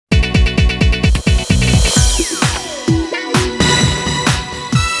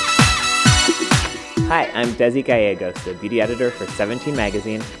I'm Desi Gallegos, the beauty editor for 17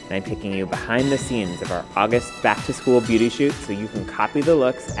 Magazine, and I'm taking you behind the scenes of our August back-to-school beauty shoot so you can copy the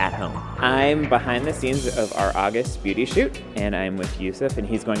looks at home. I'm behind the scenes of our August beauty shoot, and I'm with Yusuf, and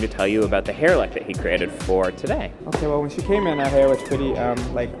he's going to tell you about the hair look that he created for today. Okay, well, when she came in, her hair was pretty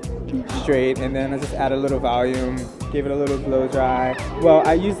straight, and then I just added a little volume, gave it a little blow dry. Well,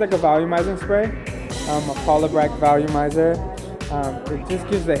 I used like a volumizing spray, a Paula Brack volumizer. It just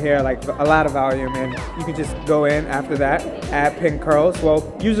gives the hair like a lot of volume, and you can just go in after that, add pin curls.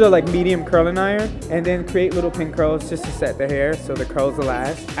 Well, use a like medium curling iron, and then create little pin curls just to set the hair so the curls will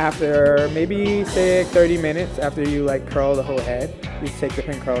last. After maybe say 30 minutes after you like curl the whole head, you just take the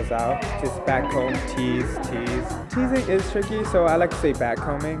pin curls out, just back comb, tease. Teasing is tricky, so I like to say back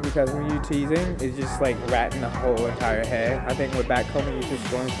combing, because when you're teasing, it's just like ratting the whole entire head. I think with back combing, you're just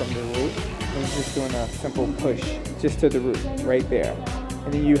going from the root, and you're just doing a simple push just to the root, right there.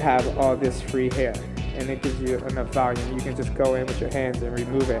 And then you have all this free hair, and it gives you enough volume. You can just go in with your hands and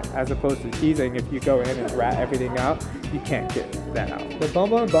remove it, as opposed to teasing. If you go in and rat everything out, you can't get that out. The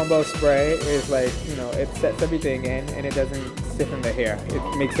Bumbo & Bumbo spray is like, it sets everything in, and it doesn't stiffen the hair.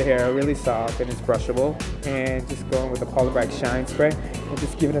 It makes the hair really soft and it's brushable. And just going with the Paula Brack Shine spray and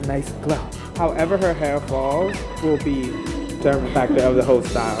just give it a nice glow. However her hair falls will be determined factor of the whole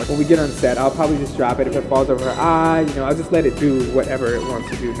style. When we get on set, I'll probably just drop it. If it falls over her eye, I'll just let it do whatever it wants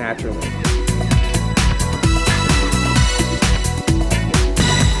to do naturally.